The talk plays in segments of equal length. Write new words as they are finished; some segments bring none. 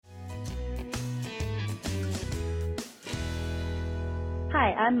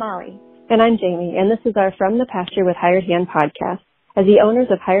Hi, I'm Molly. And I'm Jamie, and this is our From the Pasture with Hired Hand podcast. As the owners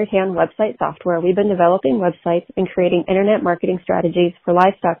of Hired Hand website software, we've been developing websites and creating internet marketing strategies for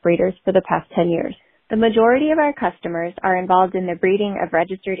livestock breeders for the past 10 years. The majority of our customers are involved in the breeding of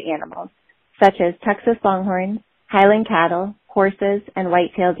registered animals, such as Texas Longhorns, Highland cattle, horses, and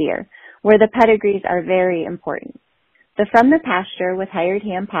white-tailed deer, where the pedigrees are very important. The From the Pasture with Hired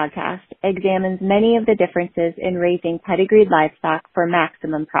Hand podcast examines many of the differences in raising pedigreed livestock for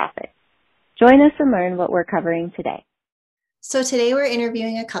maximum profit. Join us and learn what we're covering today. So today we're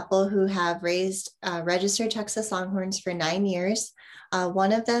interviewing a couple who have raised registered Texas Longhorns for 9 years.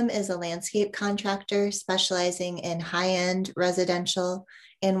 One of them is a landscape contractor specializing in high-end residential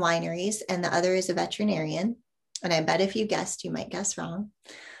and wineries, and the other is a veterinarian. And I bet if you guessed, you might guess wrong.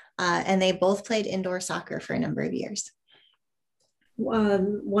 And they both played indoor soccer for a number of years.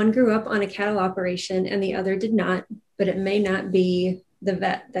 One grew up on a cattle operation and the other did not, but it may not be the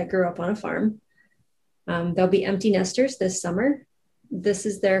vet that grew up on a farm. They'll be empty nesters this summer. This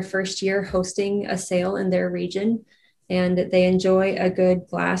is their first year hosting a sale in their region, and they enjoy a good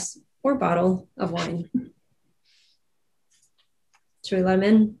glass or bottle of wine. Should we let them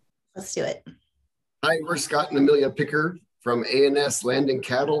in? Let's do it. Hi, we're Scott and Amelia Picker from A&S Land and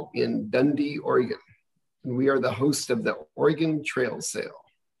Cattle in Dundee, Oregon. And we are the host of the Oregon Trail Sale.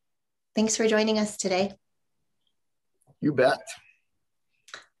 Thanks for joining us today. You bet.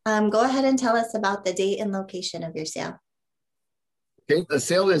 Go ahead and tell us about the date and location of your sale. Okay, the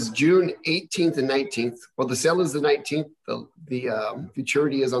sale is June 18th and 19th. Well, the sale is the 19th. The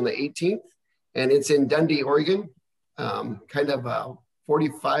futurity is on the 18th, and it's in Dundee, Oregon, kind of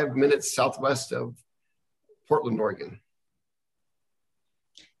 45 minutes southwest of Portland, Oregon.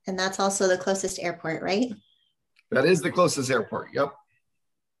 And that's also the closest airport, right? That is the closest airport. Yep.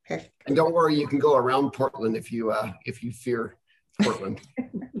 Perfect. And don't worry, you can go around Portland if you fear Portland.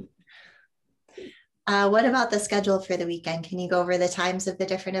 What about the schedule for the weekend? Can you go over the times of the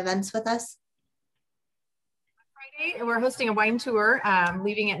different events with us? Friday, we're hosting a wine tour,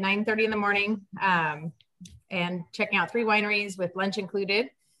 leaving at 9:30 in the morning, and checking out 3 wineries with lunch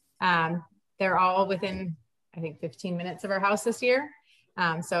included. They're all within, I think, 15 minutes of our house this year.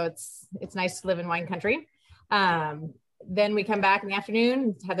 So it's nice to live in wine country. Then we come back in the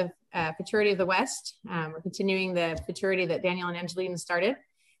afternoon, have the Futurity of the West. We're continuing the Futurity that Daniel and Angelina started.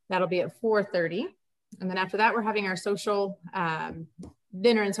 That'll be at 4:30. And then after that, we're having our social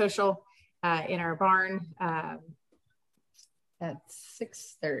dinner and social in our barn at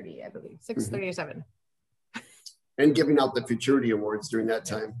 6:30, I believe, 6:30 or 7. And giving out the Futurity Awards during that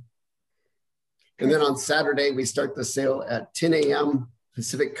time. And then on Saturday, we start the sale at 10 a.m.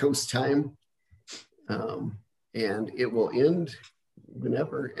 Pacific Coast time. And it will end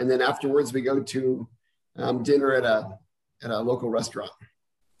whenever. And then afterwards, we go to dinner at a local restaurant.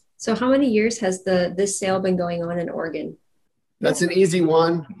 So how many years has this sale been going on in Oregon? That's an easy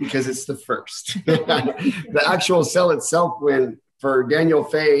one because it's the first. The actual sale itself, for Daniel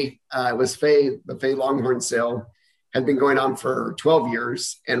Fay, it was the Fay Longhorn sale, had been going on for 12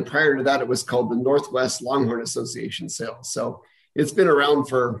 years. And prior to that, it was called the Northwest Longhorn Association sale. So it's been around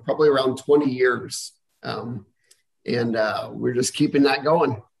for probably around 20 years. And we're just keeping that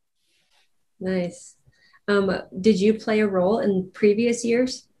going. Nice. Did you play a role in previous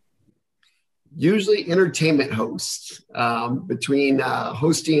years? Usually entertainment hosts, between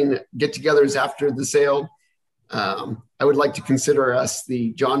hosting get-togethers after the sale. I would like to consider us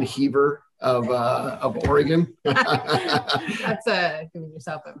the John Heaver of Oregon. That's giving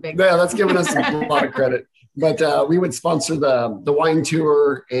yourself a big. Yeah, that's giving us a lot of credit. But we would sponsor the wine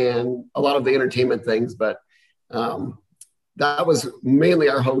tour and a lot of the entertainment things. But that was mainly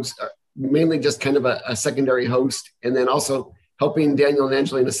our host, mainly just kind of a secondary host, and then also helping Daniel and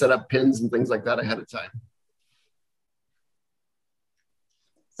Angelina set up pins and things like that ahead of time.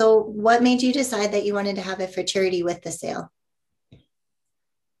 So what made you decide that you wanted to have a futurity with the sale?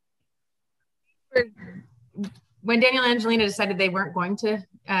 When Daniel and Angelina decided they weren't going to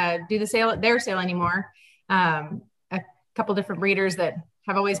do their sale anymore, a couple different breeders that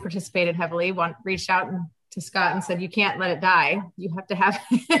have always participated heavily reached out to Scott and said, "You can't let it die. You have to have,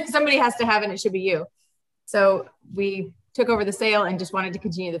 somebody has to have it, and it should be you." So we took over the sale and just wanted to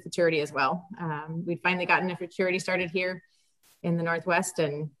continue the futurity as well. We'd finally gotten a futurity started here in the Northwest,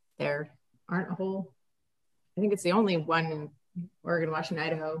 and there aren't a whole, I think it's the only one in Oregon, Washington,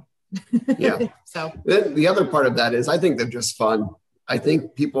 Idaho. Yeah. So then the other part of that is I think they're just fun. I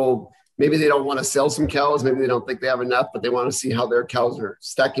think people, maybe they don't want to sell some cows. Maybe they don't think they have enough, but they want to see how their cows are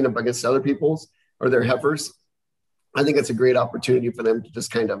stacking up against other people's or their heifers. I think it's a great opportunity for them to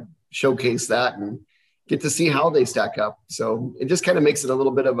just kind of showcase that and get to see how they stack up. So it just kind of makes it a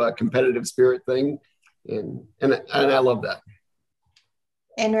little bit of a competitive spirit thing. And I love that.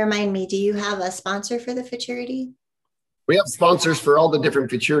 And remind me, do you have a sponsor for the futurity? We have sponsors for all the different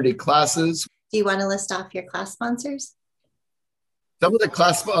futurity classes. Do you want to list off your class sponsors? Some of the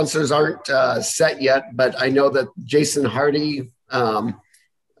class sponsors aren't set yet, but I know that Jason Hardy, Daniel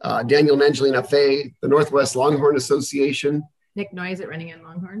and Angelina Fay, the Northwest Longhorn Association, Nick Noyes at Running In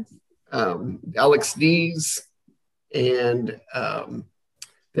Longhorns, Alex Dees, and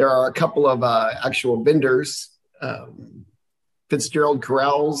there are a couple of actual vendors, Fitzgerald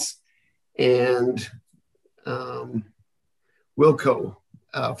Corrals and Wilco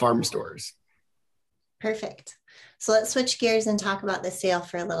farm stores. Perfect. So let's switch gears and talk about the sale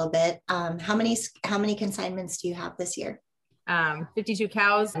for a little bit. How many consignments do you have this year? 52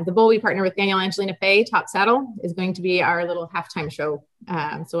 cows. The bull we partner with Daniel Angelina Fay, Top Saddle, is going to be our little halftime show.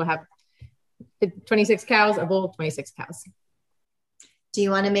 So we'll have 26 cows, a bull, 26 cows. Do you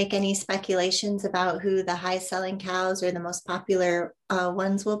want to make any speculations about who the high selling cows or the most popular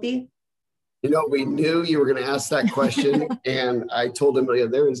ones will be? You know, we knew you were going to ask that question. And I told Amelia,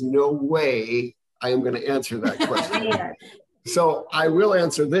 there is no way I am going to answer that question. So I will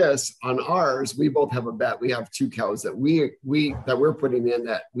answer this. On ours, we both have a bet. We have 2 cows that we're putting in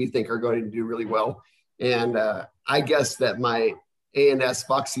that we think are going to do really well. And I guess that my A&S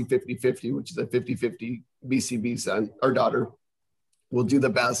Foxy 50/50, which is a 50/50 BCB son or daughter, will do the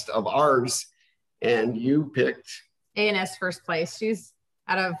best of ours. And you picked A&S first place. She's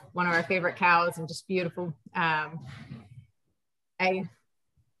out of one of our favorite cows and just beautiful.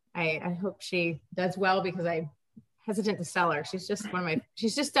 I hope she does well because I'm hesitant to sell her. She's just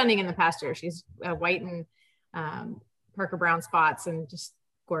she's just stunning in the pasture. She's white and Parker Brown spots and just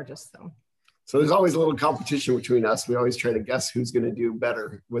gorgeous. So there's always a little competition between us. We always try to guess who's going to do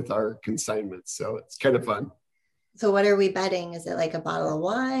better with our consignments. So it's kind of fun. So what are we betting? Is it like a bottle of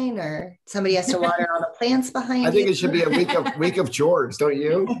wine or somebody has to water all the plants behind I think it should be a week of chores, don't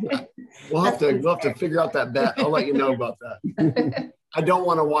you? We'll have to figure out that bet. I'll let you know about that. I don't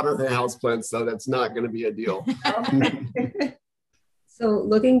want to water the houseplants, so that's not going to be a deal. So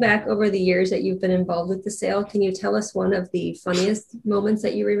looking back over the years that you've been involved with the sale, can you tell us one of the funniest moments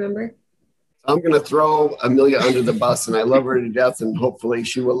that you remember? I'm going to throw Amelia under the bus, and I love her to death, and hopefully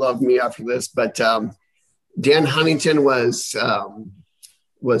she will love me after this. But Dan Huntington was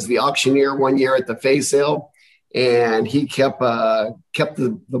the auctioneer one year at the Fay sale, and he kept the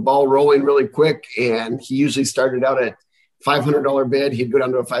ball rolling really quick. And he usually started out at $500 bid. He'd go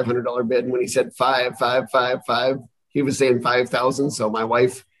down to a $500 bid, and when he said five, he was saying 5,000. So my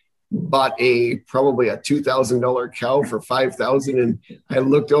wife bought probably a $2,000 cow for $5,000, and I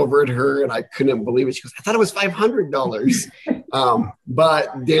looked over at her and I couldn't believe it. She goes, "I thought it was $500."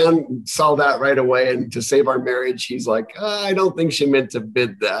 But Dan saw that right away, and to save our marriage, he's like, "I don't think she meant to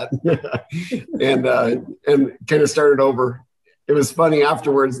bid that," and kind of started over. It was funny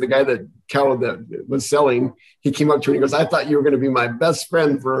afterwards. The guy that was selling, he came up to me and he goes, "I thought you were going to be my best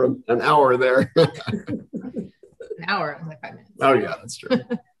friend for an hour there." An hour, like 5 minutes. Oh yeah, that's true.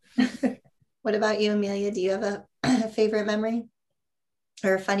 What about you, Amelia? Do you have a favorite memory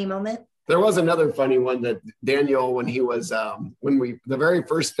or a funny moment? There was another funny one that Daniel, when he was, the very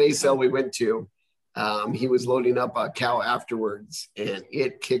first Fay sale we went to, he was loading up a cow afterwards, and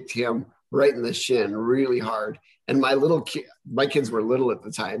it kicked him right in the shin really hard. And my kids were little at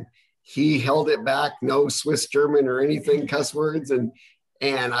the time. He held it back, no Swiss German or anything, cuss words. And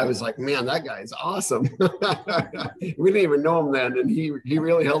I was like, man, that guy's awesome. We didn't even know him then. And he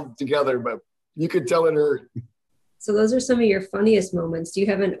really held it together, but you could tell it hurt. So those are some of your funniest moments. Do you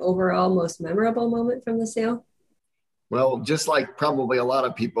have an overall most memorable moment from the sale? Well, just like probably a lot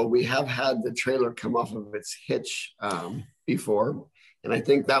of people, we have had the trailer come off of its hitch before. And I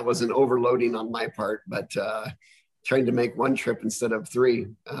think that was an overloading on my part, but trying to make one trip instead of 3,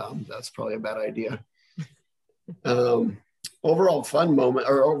 that's probably a bad idea. Overall fun moment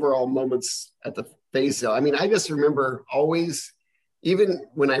or overall moments at the Fay sale. I mean, I just remember always, even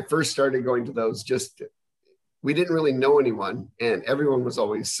when I first started going to those, we didn't really know anyone, and everyone was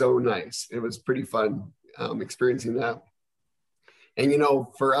always so nice. It was pretty fun experiencing that. And,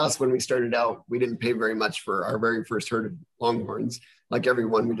 for us, when we started out, we didn't pay very much for our very first herd of Longhorns. Like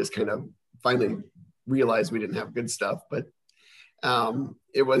everyone, we just kind of finally realized we didn't have good stuff. But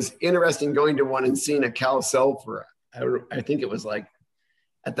it was interesting going to one and seeing a cow sell for, I think it was like,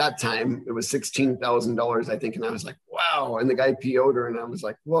 at that time, it was $16,000, I think. And I was like, wow. And the guy PO'd her, and I was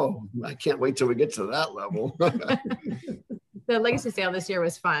like, whoa, I can't wait till we get to that level. The legacy sale this year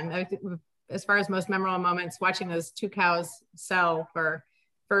was fun. As far as most memorable moments, watching those 2 cows sell for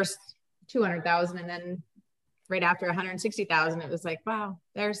first 200,000. And then right after 160,000, it was like, wow,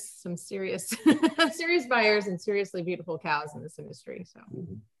 there's some serious, serious buyers and seriously beautiful cows in this industry. So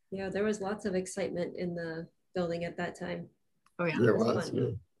yeah, there was lots of excitement in the building at that time. Oh yeah, there was.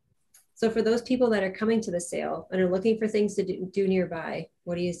 Yeah. So for those people that are coming to the sale and are looking for things to do nearby,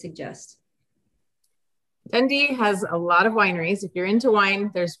 what do you suggest? Dundee has a lot of wineries. If you're into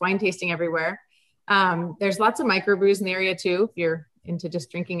wine, there's wine tasting everywhere. There's lots of microbrews in the area too, if you're into just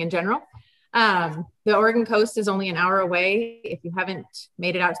drinking in general. The Oregon coast is only an hour away. If you haven't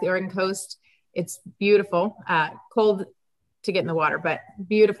made it out to the Oregon coast, it's beautiful, cold to get in the water, but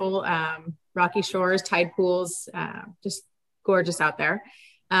beautiful, rocky shores, tide pools, just gorgeous out there.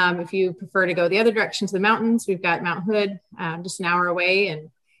 If you prefer to go the other direction to the mountains, we've got Mount Hood, just an hour away,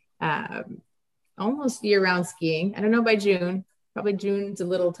 and almost year-round skiing. I don't know by June, probably June's a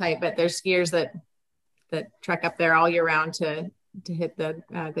little tight, but there's skiers that trek up there all year round to hit the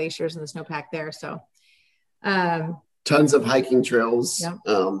glaciers and the snowpack there. So tons of hiking trails, yep.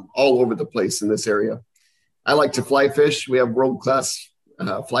 All over the place in this area. I like to fly fish. We have world-class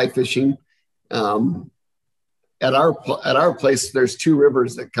fly fishing. At our place, there's 2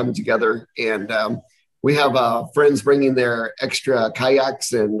 rivers that come together, and we have friends bringing their extra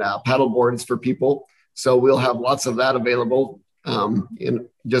kayaks and paddle boards for people. So we'll have lots of that available in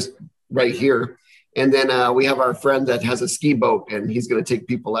just right here. And then we have our friend that has a ski boat, and he's going to take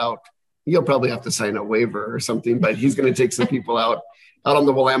people out. You'll probably have to sign a waiver or something, but he's going to take some people out on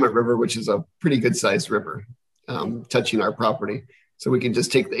the Willamette River, which is a pretty good sized river, touching our property. So we can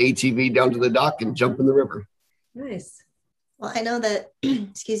just take the ATV down to the dock and jump in the river. Nice. Well, I know that,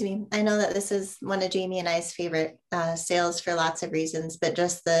 excuse me, I know that this is one of Jamie and I's favorite sales for lots of reasons, but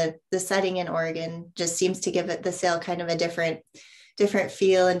just the setting in Oregon just seems to give it the sale kind of a different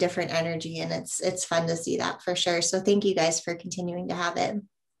feel and different energy. And it's fun to see that for sure. So thank you guys for continuing to have it.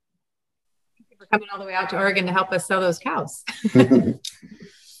 Thank you for coming all the way out to Oregon to help us sell those cows.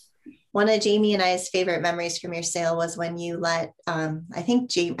 One of Jamie and I's favorite memories from your sale was when you let, I don't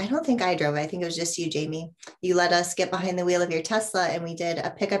think I drove, I think it was just you, Jamie. You let us get behind the wheel of your Tesla and we did a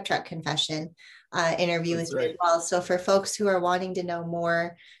pickup truck confession interview with you as well. So for folks who are wanting to know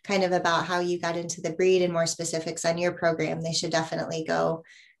more kind of about how you got into the breed and more specifics on your program, they should definitely go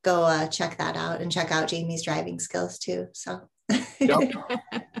check that out and check out Jamie's driving skills too. So. Yep.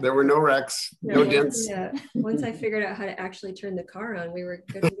 There were no wrecks, no dents. Yeah. Once I figured out how to actually turn the car on, we were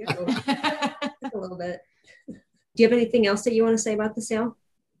good to go. A little bit. Do you have anything else that you want to say about the sale?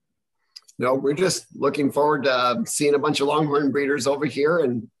 No, we're just looking forward to seeing a bunch of Longhorn breeders over here.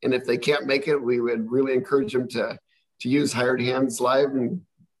 And if they can't make it, we would really encourage them to use Hired Hands Live and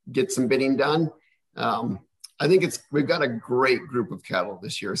get some bidding done. I think we've got a great group of cattle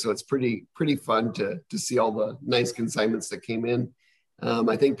this year, so it's pretty fun to see all the nice consignments that came in.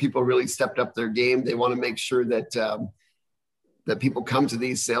 I think people really stepped up their game. They want to make sure that people come to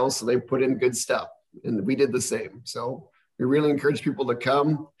these sales, so they put in good stuff, and we did the same. So we really encourage people to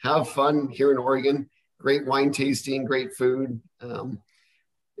come, have fun here in Oregon. Great wine tasting, great food.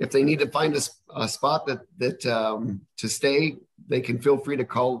 If they need to find a spot that to stay, they can feel free to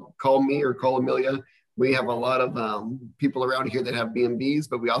call me or call Amelia. We have a lot of people around here that have B&Bs,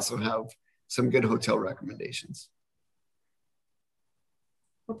 but we also have some good hotel recommendations.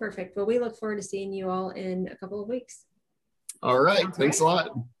 Well, perfect. Well, we look forward to seeing you all in a couple of weeks. All right. Thanks a lot.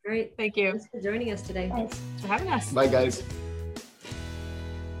 All right. Thank you. Thanks for joining us today. Thanks for having us. Bye, guys.